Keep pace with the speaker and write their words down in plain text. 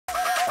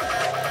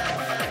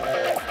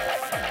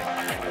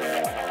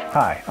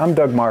Hi, I'm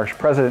Doug Marsh,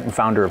 President and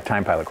Founder of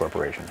TimePilot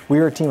Corporation. We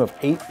are a team of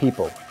 8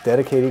 people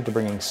dedicated to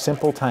bringing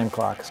simple time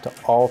clocks to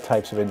all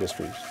types of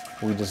industries.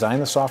 We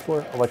design the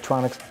software,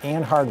 electronics,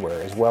 and hardware,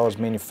 as well as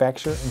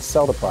manufacture and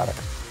sell the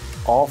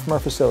products, all from our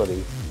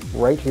facility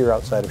right here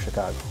outside of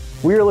Chicago.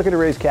 We are looking to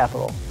raise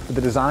capital for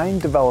the design,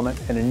 development,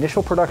 and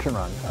initial production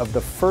run of the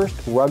first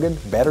rugged,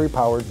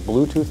 battery-powered,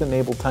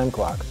 Bluetooth-enabled time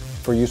clock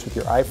for use with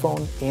your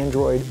iPhone,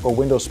 Android, or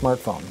Windows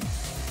smartphone,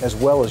 as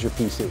well as your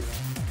PC.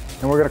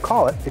 And we're going to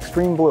call it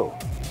Extreme Blue.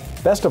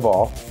 Best of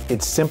all,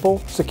 it's simple,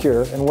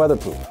 secure, and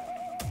weatherproof.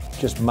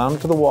 Just mount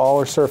it to the wall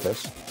or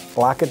surface,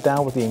 lock it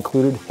down with the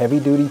included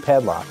heavy-duty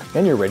padlock,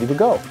 and you're ready to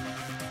go.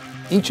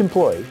 Each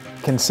employee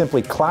can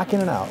simply clock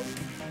in and out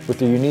with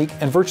their unique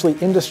and virtually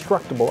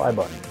indestructible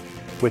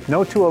iButton. With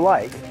no two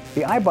alike,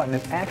 the iButton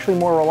is actually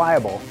more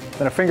reliable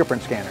than a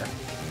fingerprint scanner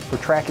for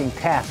tracking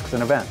tasks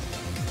and events.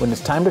 When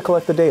it's time to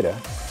collect the data,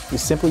 you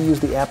simply use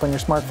the app on your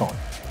smartphone.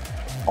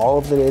 All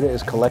of the data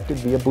is collected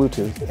via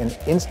Bluetooth and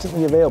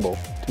instantly available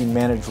to be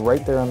managed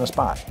right there on the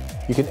spot.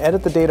 You can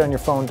edit the data on your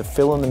phone to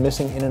fill in the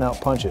missing in and out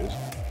punches.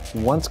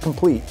 Once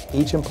complete,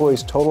 each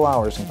employee's total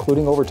hours,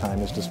 including overtime,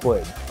 is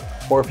displayed.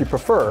 Or if you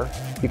prefer,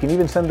 you can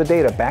even send the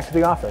data back to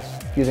the office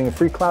using a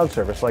free cloud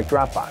service like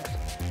Dropbox.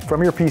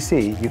 From your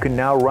PC, you can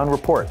now run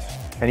reports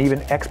and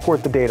even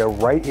export the data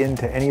right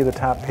into any of the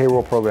top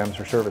payroll programs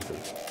or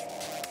services.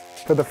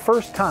 For the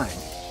first time,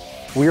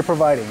 we are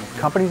providing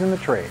companies in the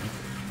trade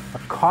a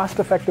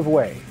cost-effective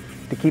way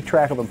to keep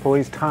track of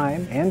employees'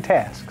 time and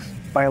tasks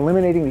by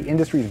eliminating the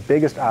industry's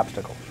biggest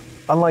obstacles.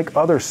 Unlike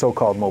other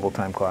so-called mobile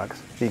time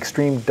clocks, the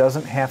Extreme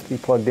doesn't have to be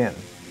plugged in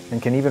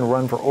and can even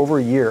run for over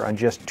a year on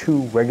just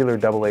 2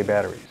 regular AA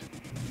batteries.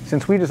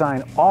 Since we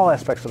design all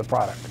aspects of the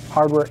product,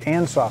 hardware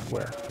and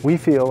software, we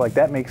feel like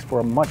that makes for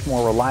a much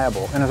more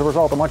reliable and, as a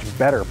result, a much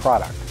better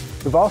product.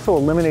 We've also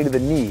eliminated the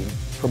need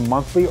for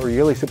monthly or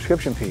yearly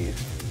subscription fees,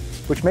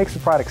 which makes the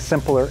product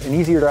simpler and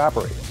easier to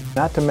operate.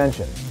 Not to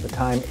mention the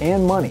time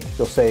and money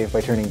you'll save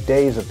by turning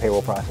days of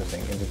payroll processing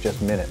into just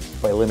minutes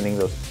by eliminating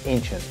those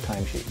ancient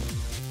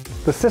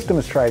timesheets. The system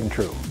is tried and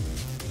true.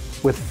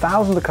 With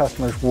thousands of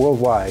customers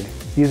worldwide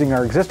using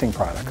our existing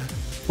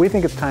products, we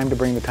think it's time to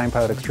bring the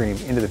TimePilot Extreme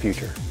into the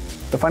future.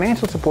 The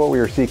financial support we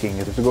are seeking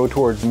is to go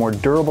towards more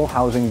durable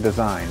housing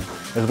design,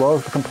 as well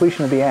as the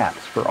completion of the apps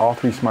for all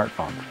 3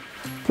 smartphones.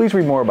 Please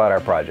read more about our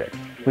project.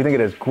 We think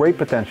it has great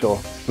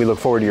potential. We look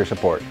forward to your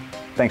support.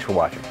 Thanks for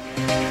watching.